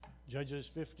Judges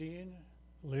 15.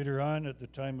 Later on, at the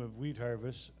time of wheat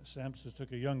harvest, Samson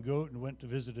took a young goat and went to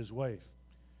visit his wife.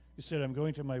 He said, "I'm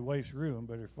going to my wife's room,"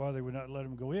 but her father would not let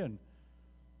him go in.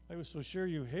 "I was so sure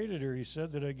you hated her," he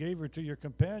said, "that I gave her to your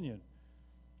companion.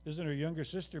 Isn't her younger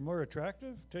sister more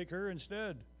attractive? Take her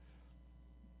instead."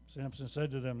 Samson said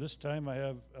to them, "This time I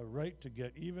have a right to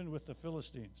get even with the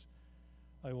Philistines.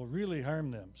 I will really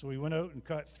harm them." So he went out and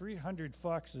caught 300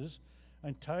 foxes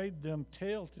and tied them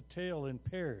tail to tail in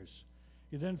pairs.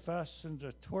 He then fastened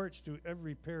a torch to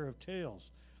every pair of tails,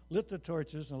 lit the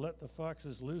torches, and let the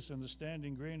foxes loose in the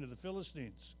standing grain of the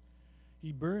Philistines.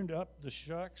 He burned up the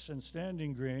shocks and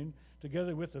standing grain,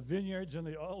 together with the vineyards and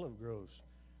the olive groves.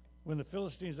 When the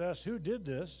Philistines asked who did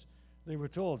this, they were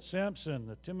told, "Samson,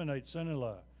 the Timnite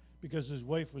son-in-law," because his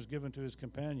wife was given to his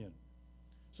companion.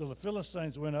 So the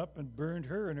Philistines went up and burned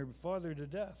her and her father to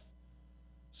death.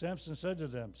 Samson said to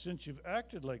them, "Since you've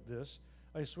acted like this,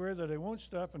 I swear that I won't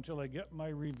stop until I get my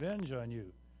revenge on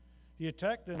you." He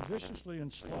attacked them viciously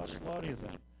and slaughtered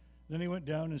them. Then he went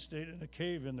down and stayed in a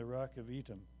cave in the rock of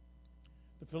Etam.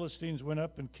 The Philistines went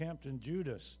up and camped in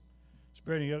Judah,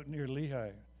 spreading out near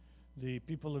Lehi. The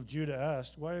people of Judah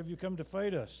asked, "Why have you come to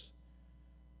fight us?"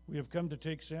 "We have come to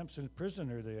take Samson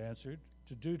prisoner," they answered,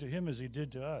 "to do to him as he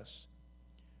did to us."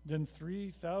 Then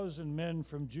 3,000 men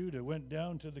from Judah went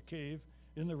down to the cave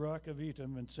in the rock of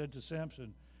Etam and said to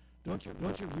Samson, Don't you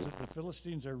realize that the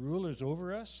Philistines are rulers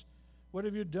over us? What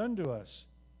have you done to us?"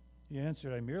 He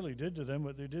answered, "I merely did to them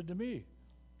what they did to me."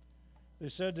 They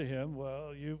said to him,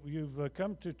 "Well, we've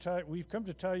come to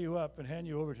tie you up and hand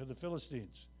you over to the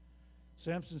Philistines."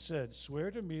 Samson said,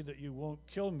 "Swear to me that you won't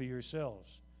kill me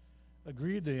yourselves."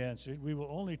 "Agreed," they answered. "We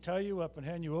will only tie you up and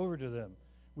hand you over to them.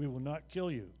 We will not kill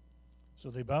you."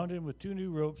 So they bound him with 2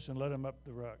 new ropes and led him up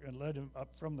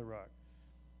from the rock.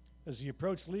 As he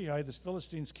approached Lehi, the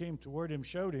Philistines came toward him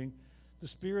shouting. The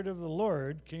Spirit of the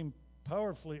Lord came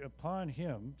powerfully upon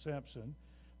him, Samson.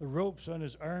 The ropes on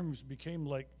his arms became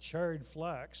like charred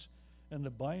flax, and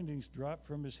the bindings dropped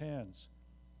from his hands.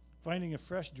 Finding a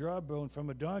fresh jawbone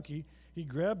from a donkey, he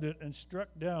grabbed it and struck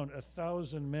down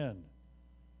 1,000 men.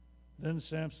 Then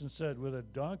Samson said, "With a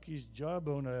donkey's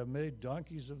jawbone I have made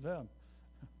donkeys of them.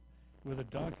 With a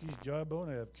donkey's jawbone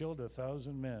I have killed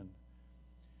 1,000 men."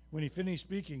 When he finished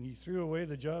speaking, he threw away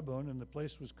the jawbone, and the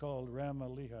place was called Ramah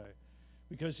Lehi.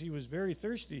 Because he was very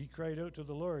thirsty, he cried out to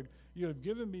the Lord, "You have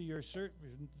given me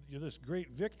this great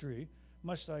victory.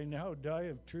 Must I now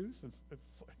die of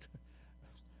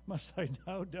Must I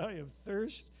now die of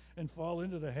thirst and fall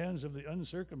into the hands of the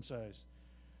uncircumcised?"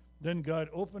 Then God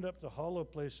opened up the hollow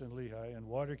place in Lehi, and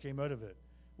water came out of it.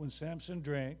 When Samson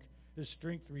drank, his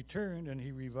strength returned, and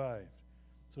he revived.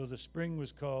 So the spring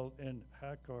was called En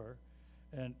Hakor,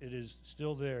 and it is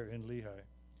still there in Lehi.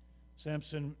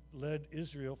 Samson led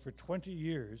Israel for 20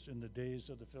 years in the days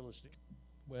of the Philistines.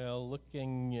 Well,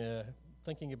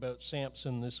 thinking about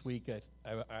Samson this week,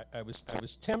 I was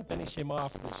tempted to finish him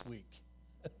off this week,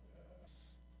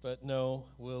 but no,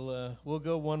 we'll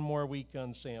go one more week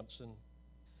on Samson.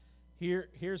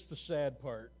 Here's the sad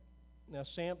part. Now,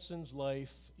 Samson's life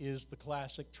is the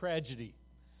classic tragedy.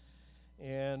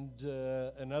 And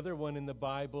another one in the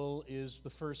Bible is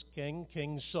the first king,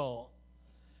 King Saul.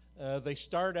 They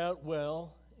start out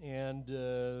well, and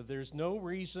there's no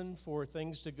reason for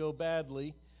things to go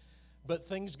badly, but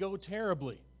things go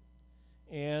terribly.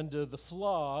 And the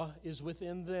flaw is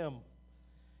within them.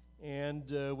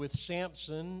 And with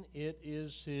Samson, it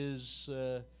is his,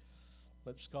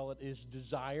 let's call it his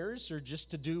desires, or just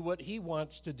to do what he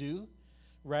wants to do,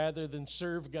 rather than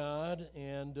serve God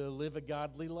and live a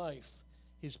godly life.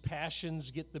 His passions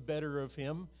get the better of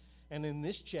him. And in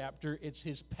this chapter, it's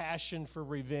his passion for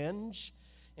revenge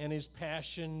and his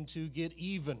passion to get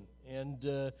even.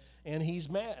 And he's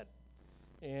mad.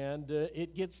 And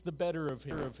it gets the better of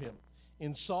him.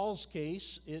 In Saul's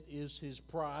case, it is his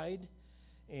pride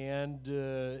and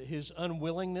his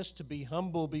unwillingness to be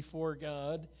humble before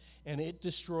God. And it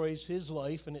destroys his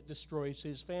life and it destroys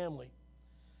his family.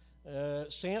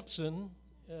 Samson,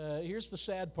 here's the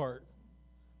sad part.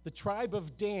 The tribe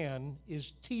of Dan is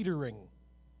teetering.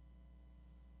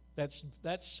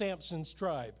 That's Samson's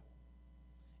tribe.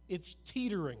 It's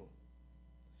teetering.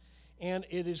 And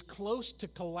it is close to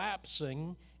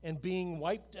collapsing and being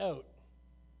wiped out.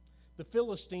 The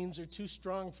Philistines are too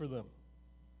strong for them.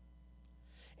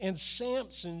 And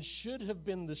Samson should have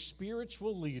been the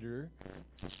spiritual leader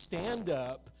to stand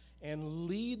up and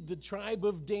lead the tribe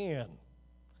of Dan.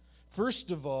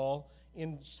 First of all,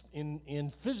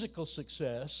 in physical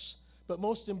success, but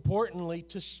most importantly,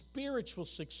 to spiritual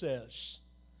success.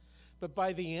 But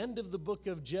by the end of the book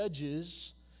of Judges,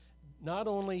 not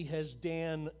only has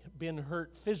Dan been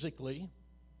hurt physically,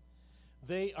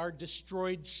 they are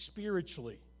destroyed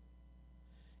spiritually.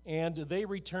 And they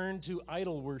return to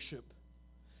idol worship.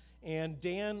 And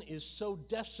Dan is so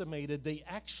decimated, they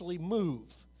actually move.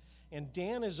 And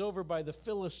Dan is over by the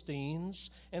Philistines,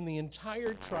 and the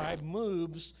entire tribe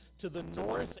moves to the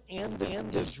north end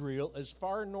of Israel, as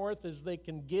far north as they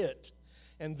can get.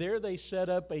 And there they set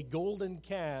up a golden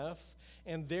calf,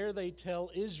 and there they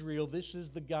tell Israel, this is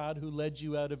the God who led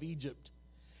you out of Egypt.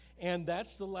 And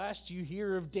that's the last you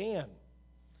hear of Dan.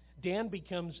 Dan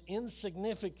becomes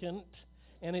insignificant,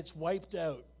 and it's wiped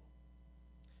out.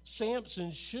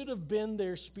 Samson should have been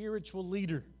their spiritual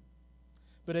leader.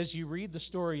 But as you read the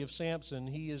story of Samson,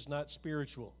 he is not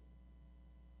spiritual,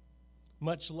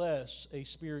 much less a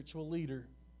spiritual leader.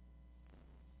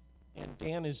 And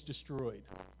Dan is destroyed.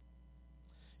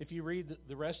 If you read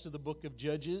the rest of the book of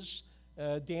Judges,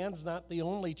 Dan's not the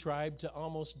only tribe to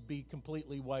almost be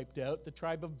completely wiped out. The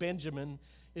tribe of Benjamin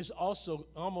is also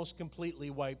almost completely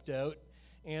wiped out.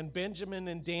 And Benjamin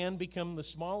and Dan become the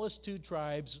smallest two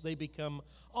tribes. They become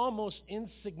almost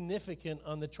insignificant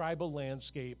on the tribal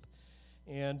landscape.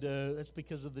 And that's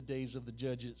because of the days of the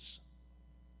Judges.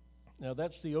 Now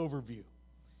that's the overview.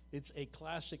 It's a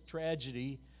classic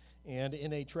tragedy. And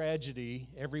in a tragedy,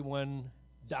 everyone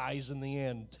dies in the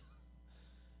end.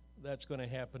 That's going to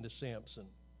happen to Samson.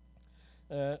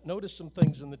 Notice some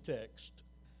things in the text.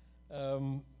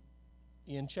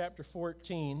 In chapter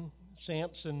 14,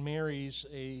 Samson marries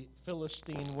a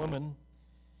Philistine woman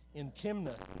in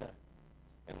Timnah.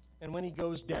 And when he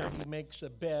goes down, he makes a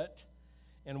bet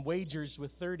and wagers with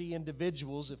 30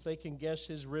 individuals. If they can guess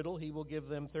his riddle, he will give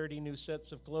them 30 new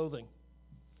sets of clothing.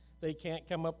 They can't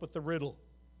come up with the riddle.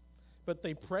 But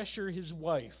they pressure his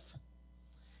wife.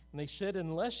 And they said,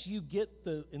 unless you get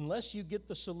the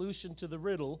solution to the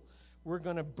riddle, we're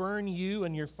going to burn you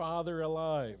and your father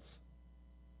alive.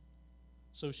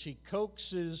 So she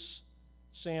coaxes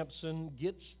Samson,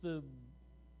 gets the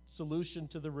solution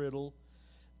to the riddle,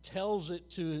 tells it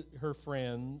to her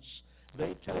friends.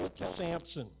 They tell it to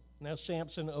Samson. Now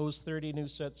Samson owes 30 new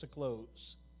sets of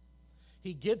clothes.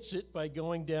 He gets it by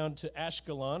going down to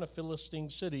Ashkelon, a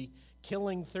Philistine city,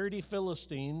 killing 30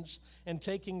 Philistines and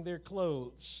taking their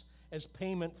clothes as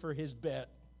payment for his bet,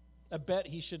 a bet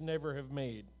he should never have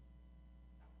made.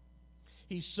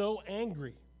 He's so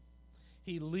angry,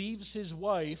 he leaves his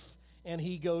wife and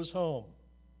he goes home.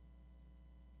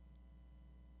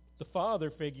 The father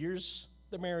figures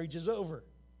the marriage is over.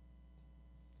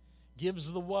 Gives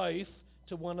the wife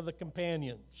to one of the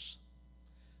companions.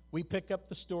 We pick up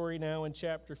the story now in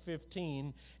chapter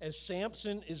 15 as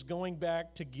Samson is going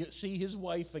back to see his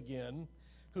wife again,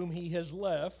 whom he has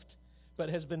left, but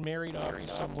has been married off to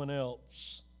someone else.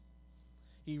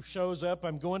 He shows up,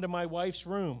 I'm going to my wife's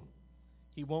room.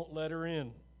 He won't let her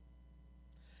in.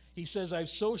 He says, I'm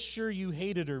so sure you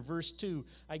hated her. Verse 2,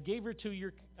 I gave her to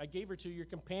your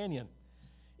companion.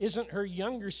 Isn't her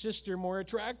younger sister more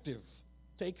attractive?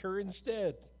 Take her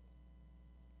instead.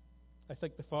 I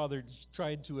think the father's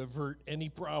tried to avert any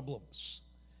problems.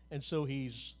 And so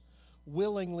he's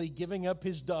willingly giving up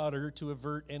his daughter to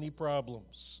avert any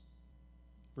problems.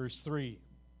 Verse 3,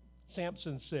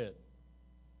 Samson said,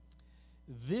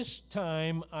 this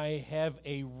time I have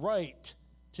a right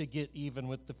to get even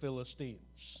with the Philistines.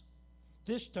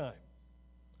 This time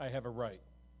I have a right.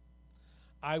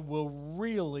 I will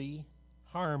really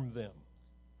harm them.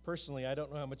 Personally, I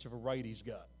don't know how much of a right he's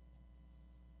got.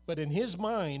 But in his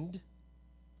mind,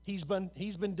 he's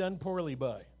been done poorly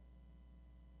by.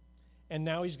 And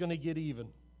now he's going to get even.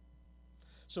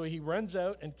 So he runs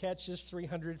out and catches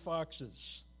 300 foxes.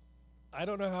 I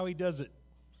don't know how he does it.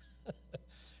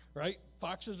 Right?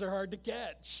 Foxes are hard to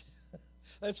catch.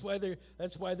 That's why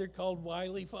they're called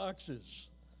wily foxes.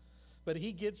 But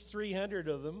he gets 300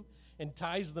 of them and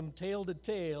ties them tail to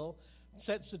tail,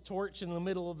 sets a torch in the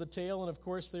middle of the tail, and of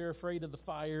course they're afraid of the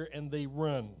fire and they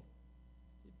run.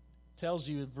 It tells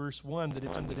you in verse 1 that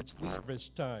it's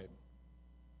harvest time.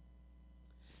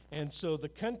 And so the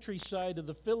countryside of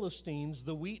the Philistines,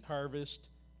 the wheat harvest,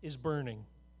 is burning.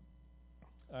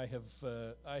 I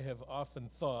have often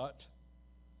thought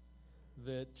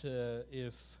that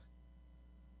if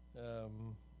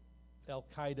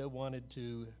Al-Qaeda wanted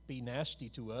to be nasty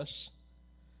to us,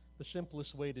 the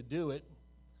simplest way to do it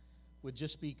would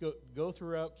just be go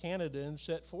throughout Canada and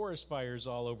set forest fires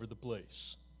all over the place.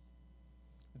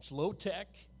 It's low tech,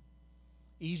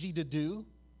 easy to do,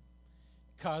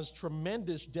 cause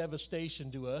tremendous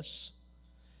devastation to us,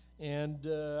 and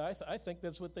I think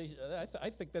that's what they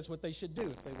should do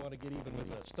if they want to get even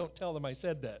with us. Don't tell them I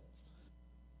said that.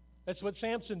 That's what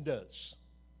Samson does.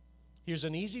 Here's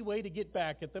an easy way to get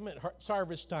back at them. It's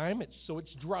harvest time, so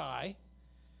it's dry.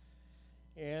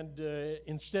 And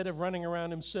instead of running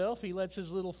around himself, he lets his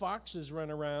little foxes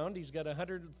run around. He's got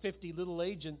 150 little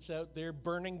agents out there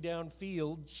burning down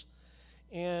fields.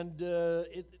 And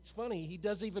it's funny, he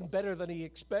does even better than he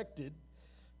expected,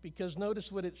 because notice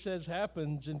what it says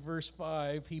happens in verse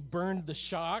 5. He burned the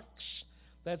shocks.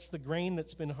 That's the grain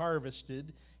that's been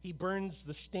harvested. He burns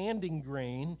the standing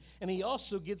grain, and he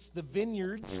also gets the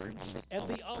vineyards and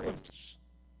the olives.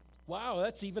 Wow,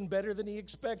 that's even better than he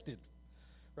expected,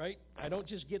 right? I don't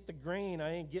just get the grain,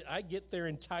 I get their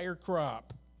entire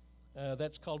crop.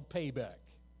 That's called payback.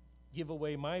 Give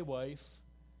away my wife,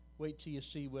 wait till you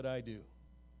see what I do.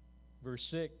 Verse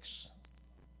 6,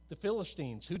 the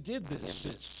Philistines, who did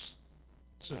this?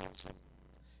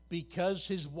 Because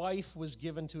his wife was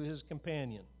given to his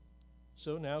companion.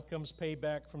 So now comes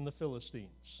payback from the Philistines.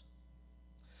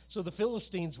 So the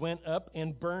Philistines went up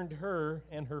and burned her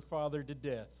and her father to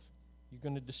death. You're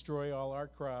going to destroy all our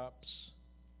crops.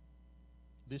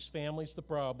 This family's the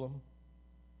problem.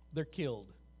 They're killed.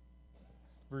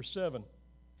 Verse 7.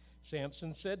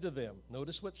 Samson said to them,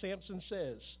 notice what Samson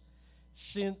says,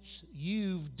 since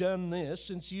you've done this,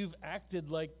 since you've acted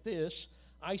like this,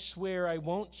 I swear I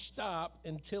won't stop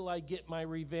until I get my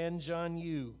revenge on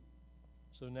you.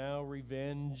 So now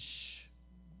revenge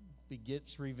begets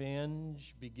revenge,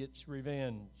 begets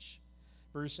revenge.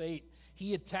 Verse 8,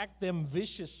 he attacked them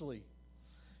viciously.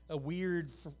 A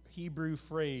weird Hebrew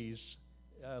phrase,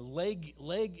 leg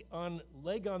on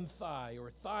thigh,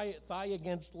 or thigh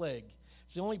against leg.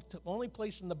 It's the only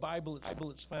place in the Bible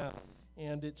it's found.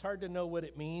 And it's hard to know what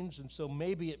it means, and so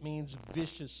maybe it means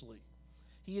viciously.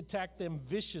 He attacked them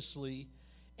viciously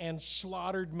and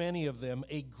slaughtered many of them.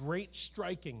 A great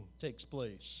striking takes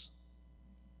place.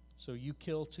 So you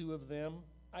kill 2 of them,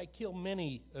 I kill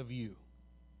many of you.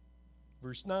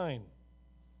 Verse 9.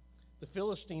 The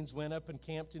Philistines went up and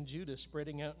camped in Judah,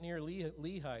 spreading out near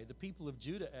Lehi. The people of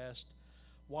Judah asked,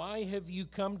 why have you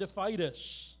come to fight us?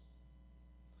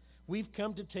 We've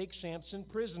come to take Samson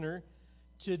prisoner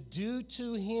to do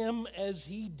to him as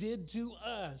he did to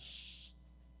us.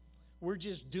 We're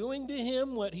just doing to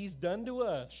him what he's done to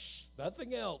us.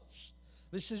 Nothing else.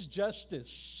 This is justice.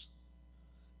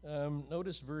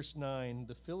 Notice verse 9.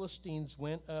 The Philistines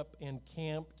went up and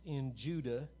camped in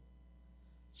Judah,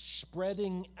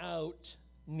 spreading out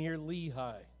near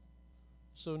Lehi.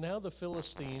 So now the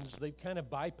Philistines, they've kind of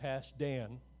bypassed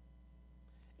Dan.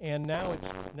 And now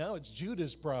it's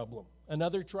Judah's problem,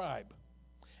 another tribe.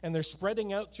 And they're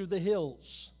spreading out through the hills.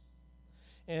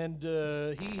 And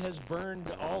he has burned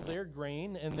all their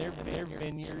grain and their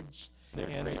vineyards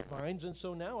and their vines. And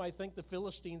so now I think the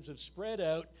Philistines have spread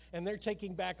out, and they're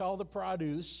taking back all the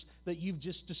produce that you've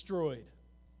just destroyed.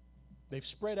 They've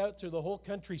spread out through the whole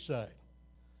countryside.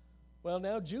 Well,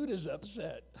 now Judah's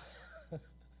upset.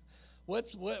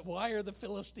 Why are the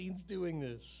Philistines doing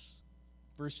this?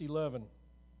 Verse 11.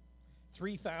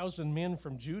 3,000 men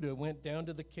from Judah went down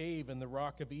to the cave in the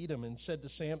rock of Edom and said to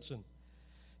Samson,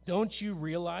 don't you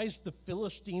realize the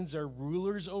Philistines are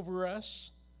rulers over us?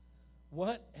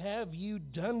 What have you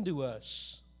done to us?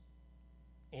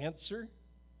 Answer,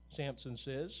 Samson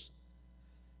says,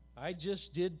 I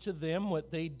just did to them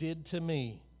what they did to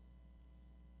me.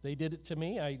 They did it to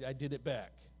me, I did it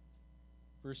back.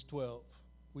 Verse 12,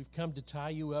 we've come to tie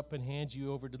you up and hand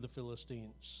you over to the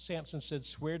Philistines. Samson said,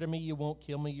 swear to me you won't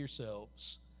kill me yourselves.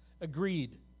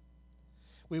 Agreed.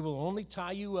 We will only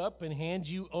tie you up and hand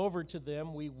you over to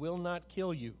them. We will not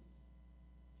kill you.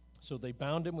 So they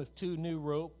bound him with 2 new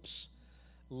ropes,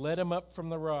 led him up from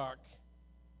the rock.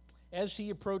 As he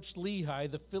approached Lehi,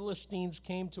 the Philistines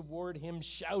came toward him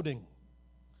shouting.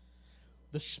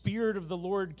 The Spirit of the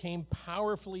Lord came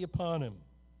powerfully upon him.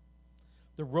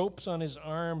 The ropes on his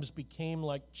arms became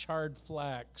like charred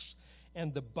flax,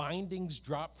 and the bindings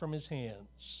dropped from his hands.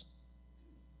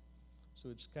 So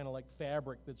it's kind of like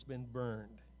fabric that's been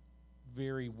burned.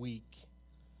 Very weak.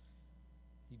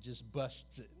 He just busts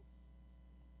it.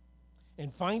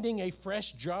 And finding a fresh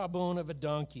jawbone of a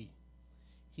donkey,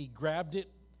 he grabbed it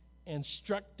and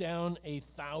struck down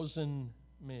 1,000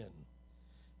 men.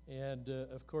 And,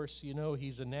 of course, you know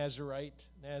he's a Nazirite.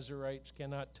 Nazirites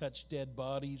cannot touch dead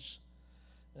bodies.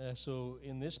 So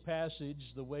in this passage,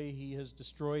 the way he has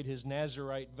destroyed his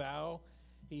Nazirite vow,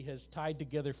 he has tied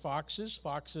together foxes.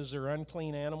 Foxes are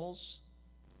unclean animals.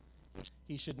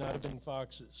 He should not have been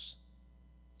foxes.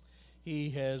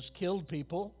 He has killed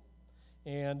people.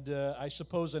 And I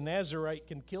suppose a Nazirite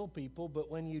can kill people,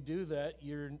 but when you do that,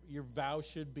 your vow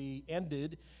should be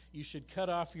ended. You should cut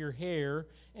off your hair,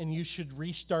 and you should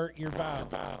restart your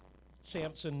vow.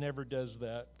 Samson never does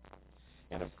that.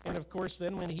 And of course,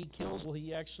 then when he kills, well,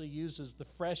 he actually uses the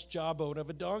fresh jawbone of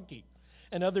a donkey,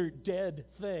 another dead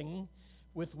thing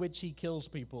with which he kills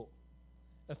people,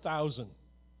 1,000.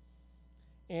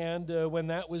 And when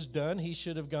that was done, he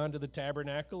should have gone to the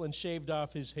tabernacle and shaved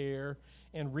off his hair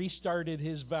and restarted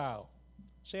his vow.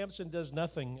 Samson does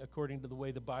nothing according to the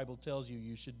way the Bible tells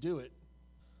you should do it.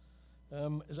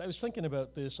 As I was thinking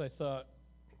about this, I thought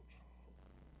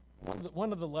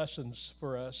one of the lessons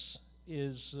for us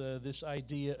is this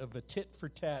idea of a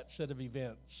tit-for-tat set of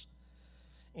events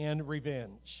and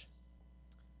revenge.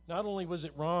 Not only was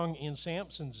it wrong in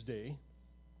Samson's day,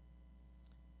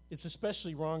 it's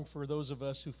especially wrong for those of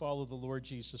us who follow the Lord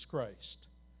Jesus Christ,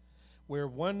 where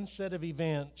one set of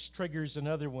events triggers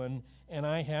another one, and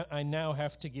I now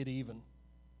have to get even.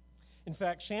 In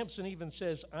fact, Samson even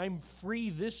says, I'm free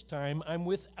this time. I'm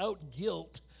without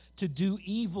guilt to do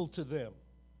evil to them.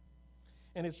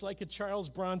 And it's like a Charles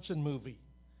Bronson movie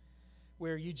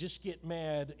where you just get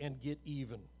mad and get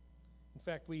even. In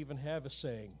fact, we even have a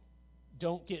saying,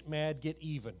 don't get mad, get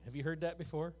even. Have you heard that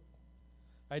before?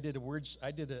 I did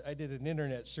an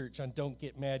internet search on don't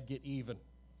get mad, get even.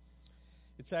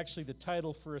 It's actually the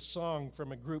title for a song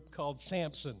from a group called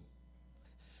Samson,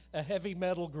 a heavy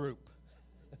metal group.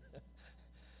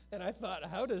 And I thought,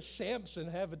 how does Samson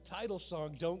have a title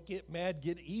song, Don't Get Mad,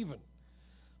 Get Even?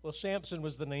 Well, Samson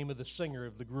was the name of the singer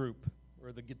of the group,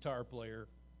 or the guitar player.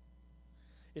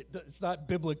 It's not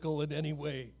biblical in any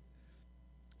way.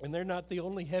 And they're not the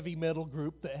only heavy metal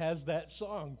group that has that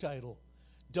song title,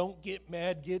 Don't Get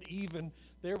Mad, Get Even.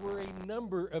 There were a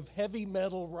number of heavy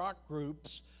metal rock groups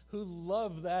who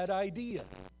love that idea.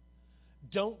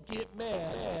 Don't get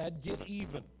mad, get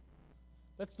even.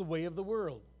 That's the way of the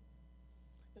world.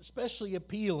 Especially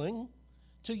appealing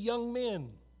to young men.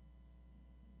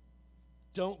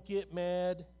 Don't get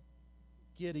mad,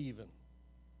 get even.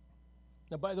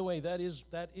 Now, by the way, that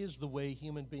is the way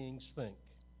human beings think.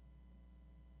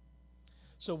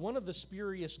 So one of the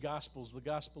spurious gospels, the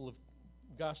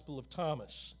Gospel of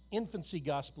Thomas, infancy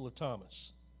Gospel of Thomas.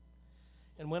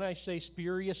 And when I say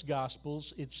spurious gospels,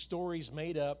 it's stories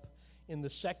made up in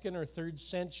the 2nd or 3rd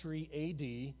century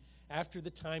A.D. after the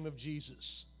time of Jesus.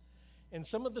 And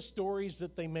some of the stories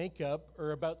that they make up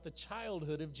are about the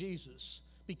childhood of Jesus,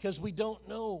 because we don't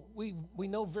know, we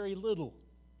know very little.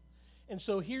 And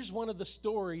so here's one of the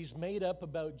stories made up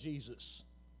about Jesus.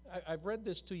 I've read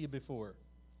this to you before.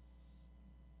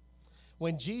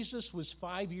 When Jesus was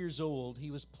 5 years old,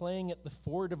 he was playing at the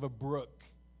ford of a brook.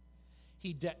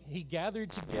 He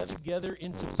gathered together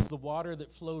into the water that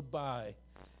flowed by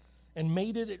and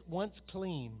made it at once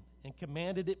clean and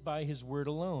commanded it by his word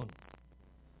alone.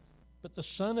 But the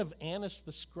son of Annas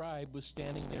the scribe was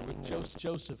standing there with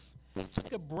Joseph. He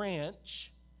took a branch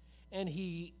and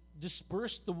he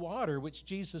dispersed the water which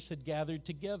Jesus had gathered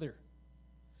together.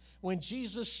 When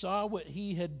Jesus saw what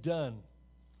he had done,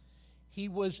 he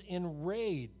was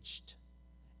enraged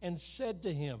and said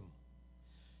to him,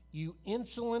 "You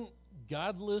insolent,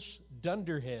 godless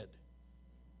dunderhead,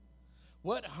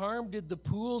 what harm did the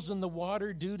pools and the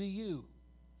water do to you?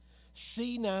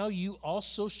 See now, you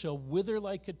also shall wither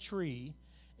like a tree,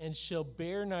 and shall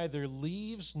bear neither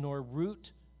leaves nor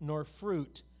root nor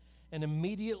fruit." And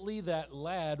immediately that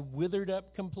lad withered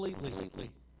up completely.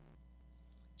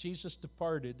 Jesus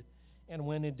departed and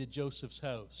went into Joseph's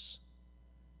house.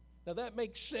 Now that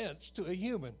makes sense to a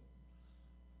human.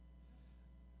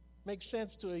 Makes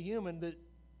sense to a human that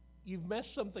you've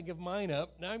messed something of mine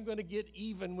up, now I'm going to get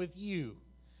even with you,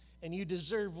 and you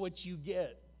deserve what you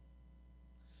get.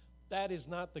 That is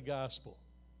not the gospel.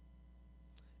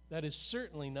 That is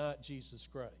certainly not Jesus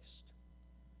Christ.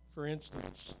 For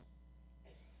instance,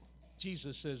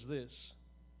 Jesus says this,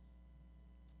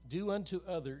 "Do unto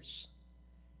others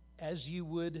as you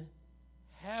would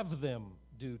have them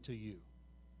do to you."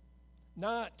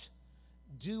 Not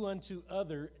do unto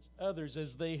others as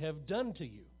they have done to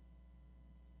you.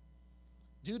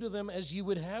 Do to them as you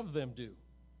would have them do.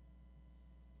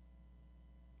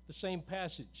 The same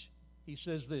passage, he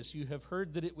says this, "You have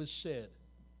heard that it was said,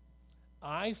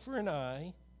 eye for an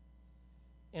eye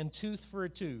and tooth for a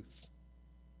tooth."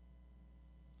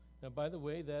 Now, by the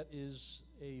way, that is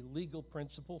a legal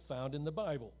principle found in the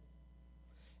Bible.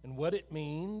 And what it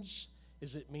means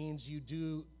is it means you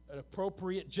do an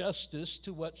appropriate justice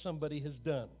to what somebody has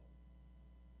done.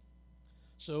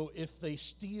 So if they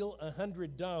steal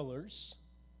 $100,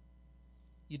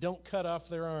 you don't cut off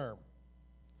their arm.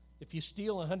 If you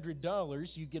steal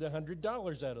 $100, you get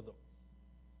 $100 out of them.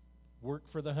 Work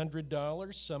for the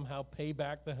 $100, somehow pay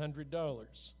back the $100.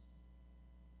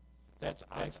 That's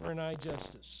eye for an eye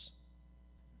justice.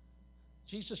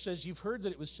 Jesus says, you've heard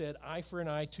that it was said, eye for an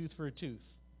eye, tooth for a tooth.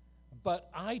 But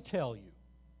I tell you,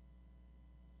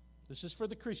 this is for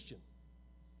the Christian,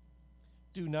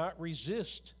 do not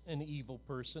resist an evil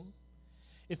person.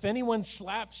 If anyone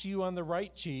slaps you on the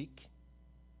right cheek,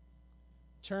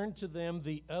 turn to them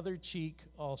the other cheek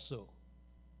also.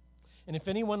 And if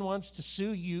anyone wants to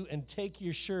sue you and take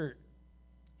your shirt,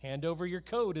 hand over your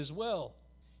coat as well.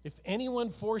 If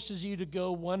anyone forces you to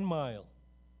go 1 mile,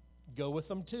 go with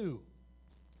them 2.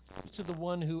 To the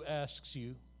one who asks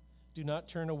you, do not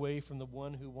turn away from the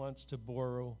one who wants to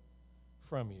borrow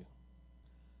from you.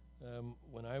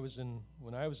 When I was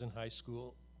in high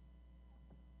school,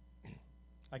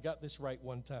 I got this right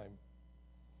one time.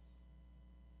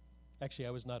 Actually,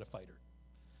 I was not a fighter.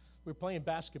 We were playing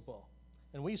basketball,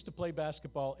 and we used to play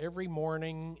basketball every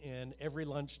morning and every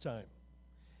lunchtime.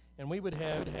 And we would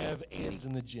have aides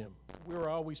in the gym. We were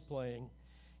always playing.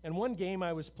 And one game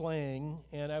I was playing,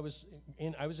 and I was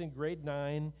in grade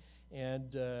 9,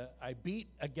 and I beat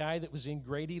a guy that was in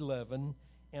grade 11,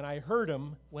 and I hurt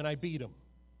him when I beat him.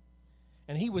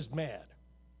 And he was mad.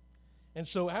 And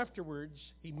so afterwards,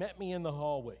 he met me in the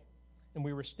hallway, and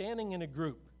we were standing in a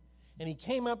group, and he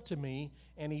came up to me,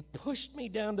 and he pushed me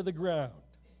down to the ground.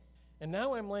 And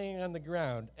now I'm laying on the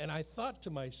ground, and I thought to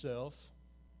myself,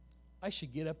 I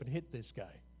should get up and hit this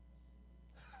guy.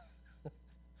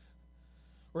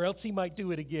 Or else he might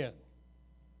do it again.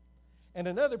 And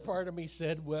another part of me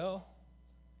said, well,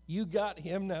 you got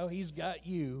him, now he's got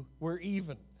you. We're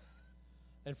even.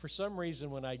 And for some reason,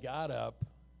 when I got up,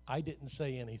 I didn't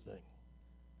say anything.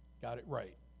 Got it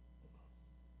right.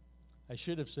 I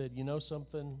should have said, you know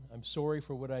something? I'm sorry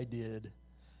for what I did.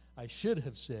 I should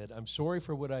have said, I'm sorry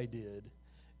for what I did.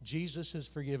 Jesus has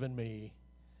forgiven me.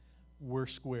 We're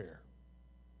square.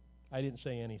 I didn't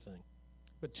say anything.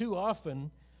 But too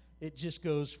often, it just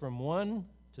goes from one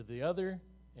to the other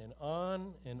and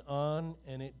on,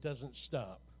 and it doesn't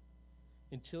stop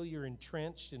until you're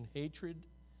entrenched in hatred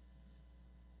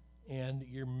and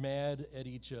you're mad at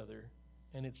each other,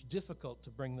 and it's difficult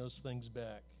to bring those things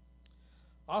back.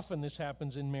 Often this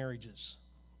happens in marriages.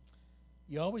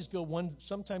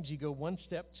 Sometimes you go one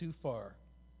step too far.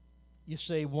 You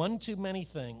say one too many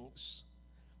things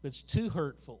that's too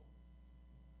hurtful,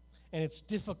 and it's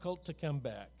difficult to come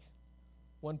back.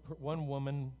 One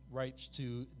woman writes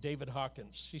to David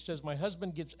Hawkins. She says, my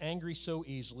husband gets angry so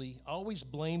easily, always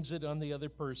blames it on the other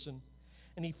person,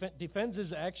 and he defends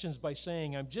his actions by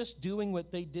saying, I'm just doing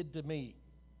what they did to me.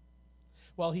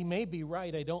 While he may be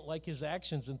right, I don't like his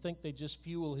actions and think they just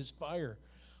fuel his fire.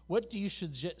 What do you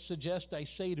suggest I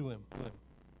say to him?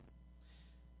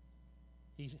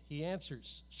 He answers,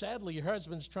 sadly, your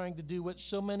husband's trying to do what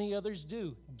so many others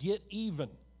do, get even.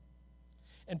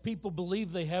 And people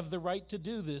believe they have the right to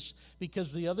do this because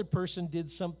the other person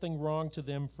did something wrong to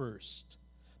them first.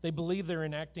 They believe they're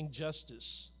enacting justice.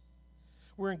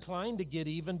 We're inclined to get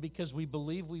even because we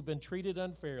believe we've been treated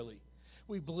unfairly.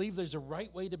 We believe there's a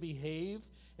right way to behave,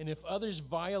 and if others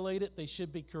violate it, they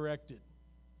should be corrected.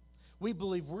 We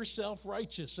believe we're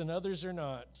self-righteous and others are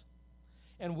not.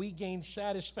 And we gain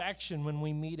satisfaction when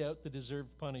we mete out the deserved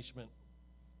punishment.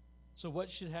 So what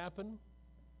should happen?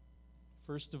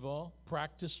 First of all,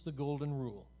 practice the golden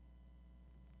rule.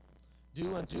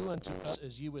 Do unto us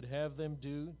as you would have them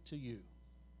do to you.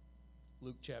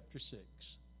 Luke chapter 6.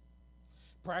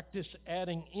 Practice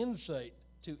adding insight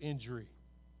to injury.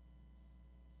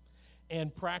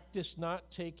 And practice not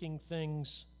taking things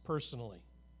personally.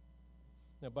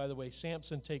 Now, by the way,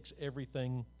 Samson takes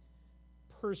everything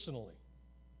personally.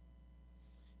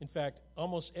 In fact,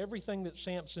 almost everything that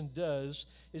Samson does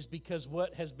is because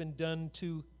what has been done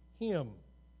to him.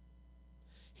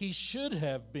 He should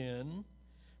have been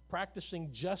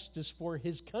practicing justice for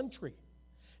his country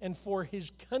and for his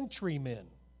countrymen.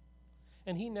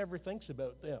 And he never thinks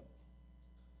about them.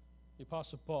 The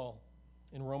Apostle Paul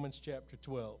in Romans chapter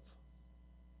 12.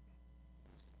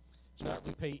 Do not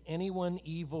repay anyone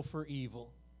evil for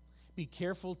evil. Be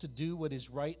careful to do what is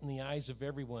right in the eyes of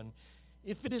everyone.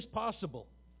 If it is possible,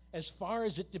 as far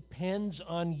as it depends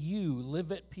on you,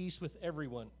 live at peace with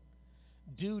everyone.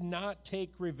 Do not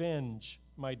take revenge,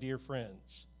 my dear friends,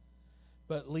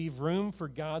 but leave room for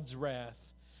God's wrath.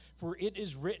 For it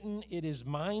is written, it is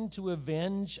mine to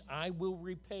avenge, I will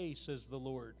repay, says the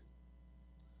Lord.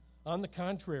 On the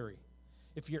contrary,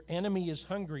 if your enemy is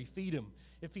hungry, feed him.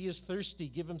 If he is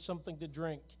thirsty, give him something to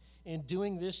drink. In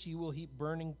doing this, you will heap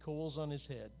burning coals on his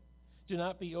head. Do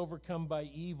not be overcome by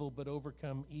evil, but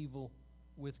overcome evil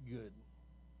with good.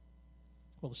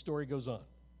 Well, the story goes on.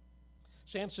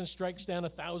 Samson strikes down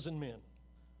 1,000 men.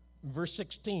 In verse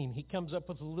 16, he comes up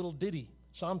with a little ditty.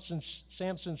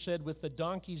 Samson said, with the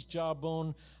donkey's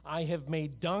jawbone, I have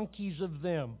made donkeys of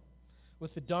them.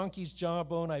 With the donkey's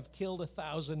jawbone, I've killed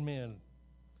 1,000 men.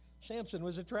 Samson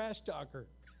was a trash talker.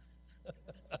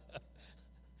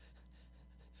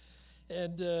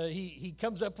 And he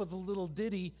comes up with a little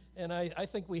ditty, and I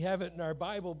think we have it in our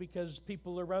Bible because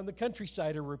people around the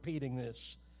countryside are repeating this.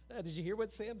 Did you hear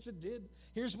what Samson did?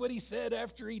 Here's what he said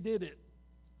after he did it.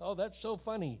 Oh, that's so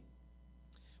funny.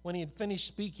 When he had finished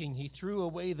speaking, he threw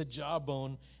away the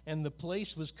jawbone, and the place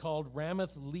was called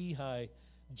Ramath-Lehi,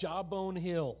 Jawbone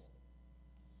Hill.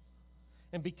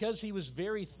 And because he was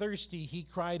very thirsty, he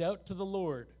cried out to the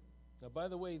Lord. Now, by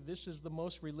the way, this is the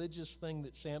most religious thing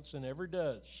that Samson ever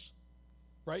does.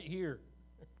 Right here.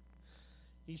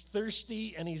 He's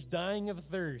thirsty and he's dying of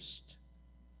thirst.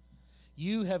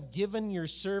 You have given your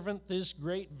servant this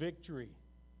great victory.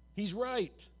 He's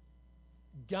right.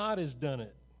 God has done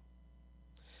it.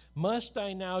 Must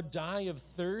I now die of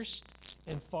thirst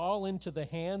and fall into the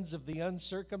hands of the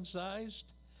uncircumcised?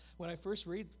 When I first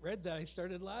read that, I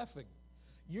started laughing.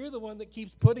 You're the one that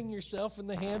keeps putting yourself in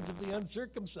the hands of the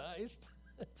uncircumcised.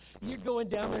 You're going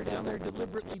down there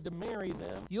deliberately to marry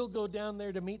them. You'll go down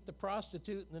there to meet the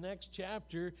prostitute in the next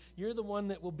chapter. You're the one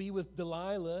that will be with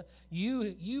Delilah.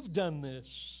 You've done this.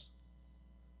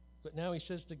 But now he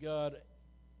says to God,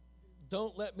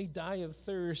 don't let me die of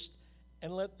thirst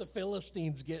and let the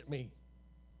Philistines get me.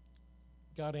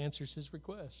 God answers his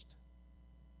request.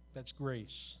 That's grace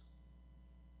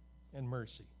and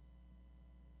mercy.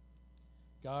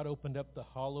 God opened up the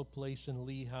hollow place in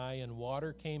Lehi, and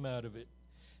water came out of it.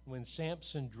 When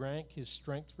Samson drank, his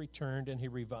strength returned, and he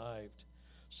revived.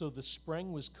 So the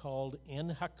spring was called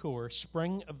En-Hakkore,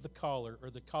 spring of the collar,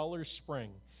 or the collar's spring,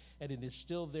 and it is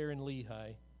still there in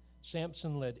Lehi.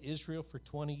 Samson led Israel for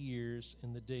 20 years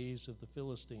in the days of the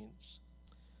Philistines.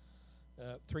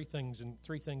 Three things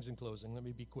in closing. Let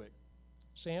me be quick.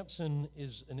 Samson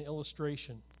is an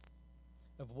illustration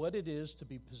of what it is to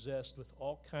be possessed with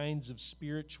all kinds of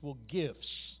spiritual gifts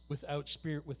without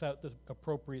the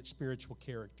appropriate spiritual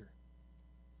character.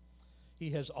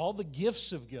 He has all the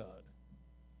gifts of God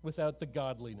without the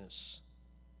godliness.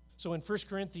 So in 1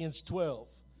 Corinthians 12,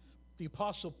 the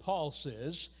Apostle Paul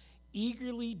says,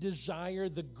 eagerly desire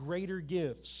the greater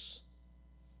gifts.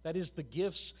 That is, the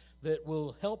gifts that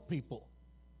will help people.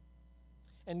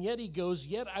 And yet he goes,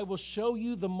 yet I will show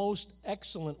you the most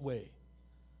excellent way.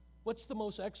 What's the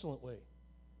most excellent way?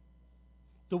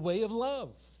 The way of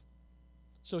love.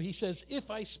 So he says,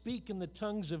 if I speak in the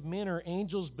tongues of men or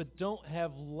angels but don't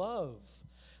have love,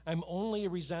 I'm only a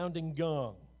resounding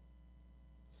gong.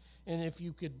 And if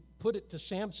you could put it to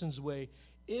Samson's way,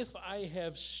 if I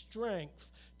have strength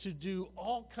to do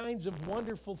all kinds of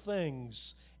wonderful things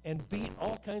and beat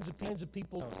all kinds of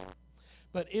people,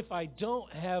 but if I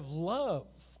don't have love,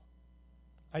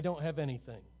 I don't have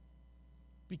anything.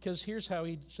 Because here's how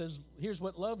he says, here's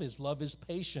what love is. Love is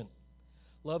patient.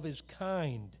 Love is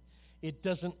kind. It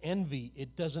doesn't envy.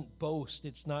 It doesn't boast.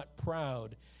 It's not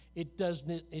proud. It does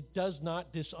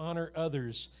not dishonor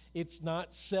others. It's not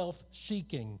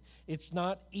self-seeking. It's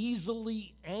not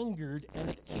easily angered, and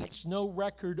it keeps no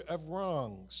record of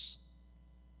wrongs.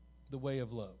 The way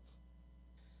of love.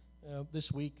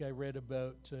 This week I read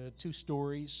about two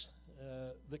stories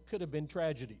that could have been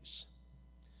tragedies.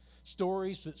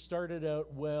 Stories that started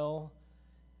out well,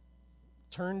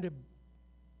 turned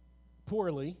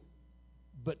poorly,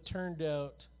 but turned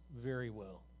out very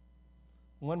well.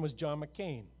 One was John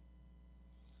McCain.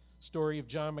 Story of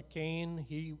John McCain.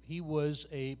 He was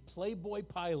a Playboy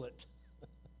pilot.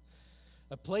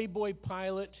 A Playboy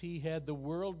pilot. He had the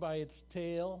world by its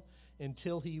tail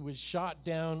until he was shot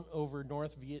down over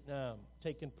North Vietnam,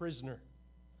 taken prisoner.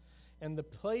 And the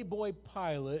Playboy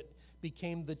pilot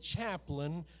became the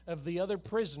chaplain of the other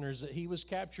prisoners that he was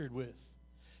captured with.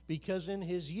 Because in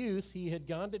his youth, he had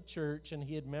gone to church and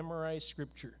he had memorized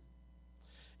Scripture.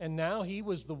 And now he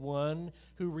was the one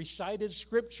who recited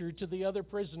Scripture to the other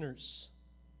prisoners.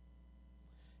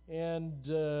 And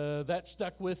that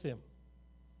stuck with him.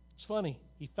 It's funny.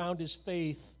 He found his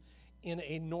faith in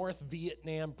a North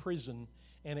Vietnam prison,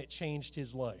 and it changed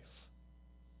his life.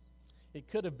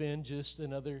 It could have been just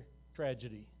another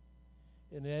tragedy.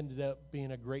 It ended up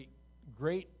being a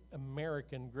great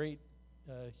American, great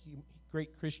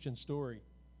Christian story.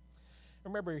 I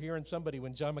remember hearing somebody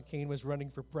when John McCain was running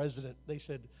for president, they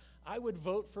said, I would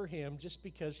vote for him just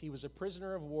because he was a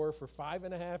prisoner of war for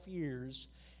 5.5 years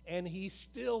and he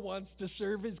still wants to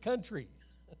serve his country.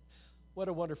 What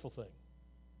a wonderful thing.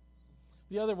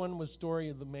 The other one was the story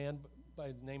of the man by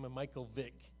the name of Michael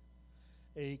Vick,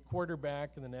 a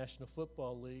quarterback in the National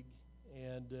Football League.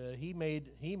 And he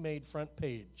made front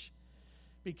page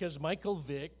because Michael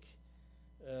Vick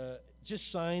just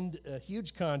signed a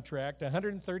huge contract,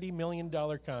 $130 million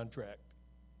contract.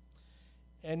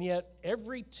 And yet,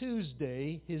 every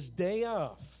Tuesday, his day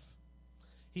off,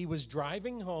 he was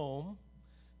driving home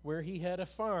where he had a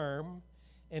farm,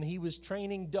 and he was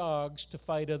training dogs to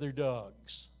fight other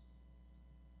dogs.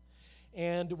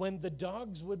 And when the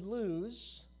dogs would lose,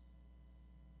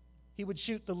 he would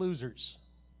shoot the losers.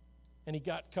 And he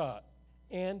got caught.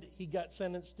 And he got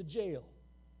sentenced to jail.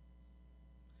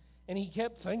 And he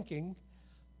kept thinking,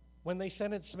 when they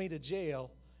sentenced me to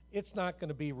jail, it's not going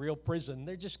to be real prison.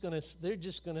 They're just going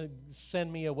to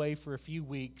send me away for a few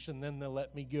weeks, and then they'll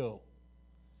let me go.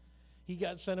 He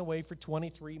got sent away for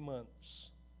 23 months.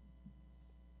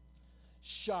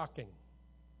 Shocking.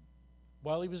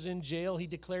 While he was in jail, he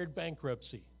declared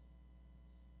bankruptcy.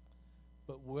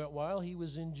 But while he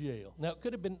was in jail, now that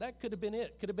could have been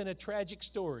it. Could have been a tragic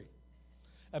story.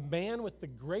 A man with the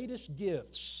greatest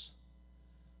gifts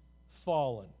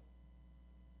fallen.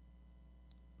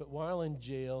 But while in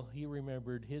jail, he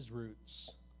remembered his roots.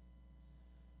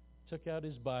 Took out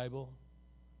his Bible,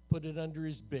 put it under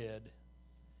his bed,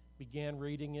 began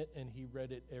reading it, and he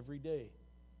read it every day.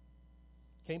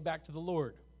 Came back to the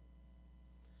Lord.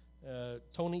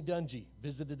 Tony Dungy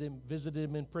visited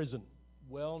him in prison.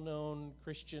 Well-known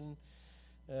Christian,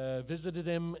 visited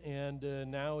him,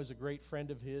 and now is a great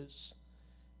friend of his.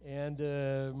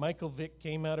 And Michael Vick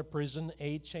came out of prison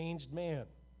a changed man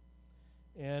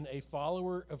and a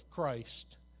follower of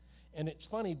Christ. And it's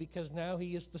funny because now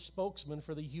he is the spokesman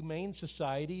for the Humane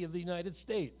Society of the United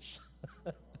States.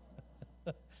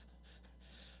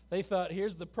 They thought,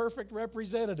 here's the perfect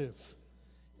representative.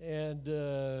 And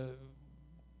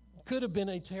could have been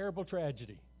a terrible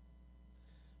tragedy.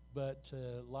 But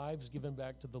lives given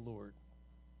back to the Lord.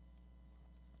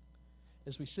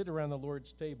 As we sit around the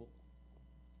Lord's table,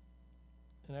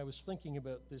 and I was thinking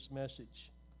about this message,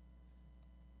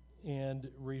 and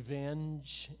revenge,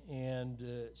 and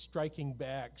striking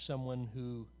back someone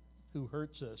who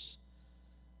hurts us.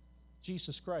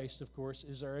 Jesus Christ, of course,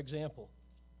 is our example.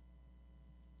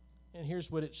 And here's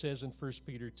what it says in 1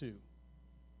 Peter 2.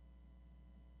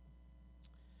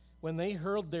 When they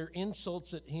hurled their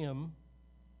insults at him,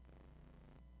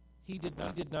 he did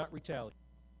not retaliate.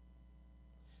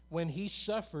 When he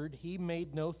suffered, he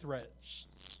made no threats.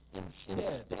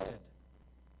 Instead,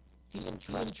 he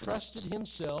entrusted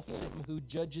himself to him who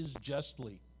judges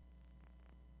justly.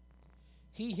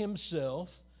 He himself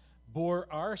bore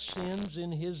our sins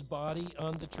in his body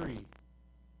on the tree,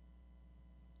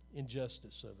 in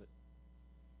justice of it.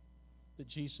 That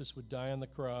Jesus would die on the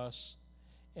cross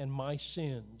and my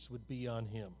sins would be on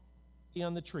him, be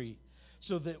on the tree,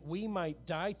 so that we might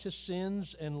die to sins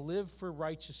and live for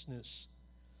righteousness.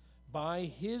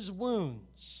 By his wounds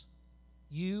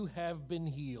you have been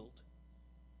healed.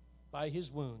 By his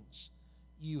wounds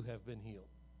you have been healed.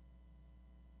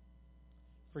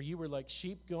 For you were like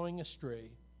sheep going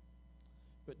astray,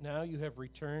 but now you have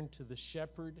returned to the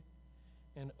shepherd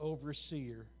and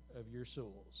overseer of your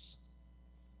souls.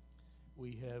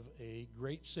 We have a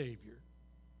great Savior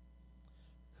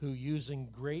who, using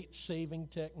great saving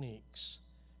techniques,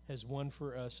 has won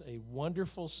for us a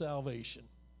wonderful salvation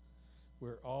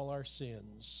where all our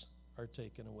sins are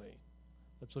taken away.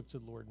 Let's look to the Lord.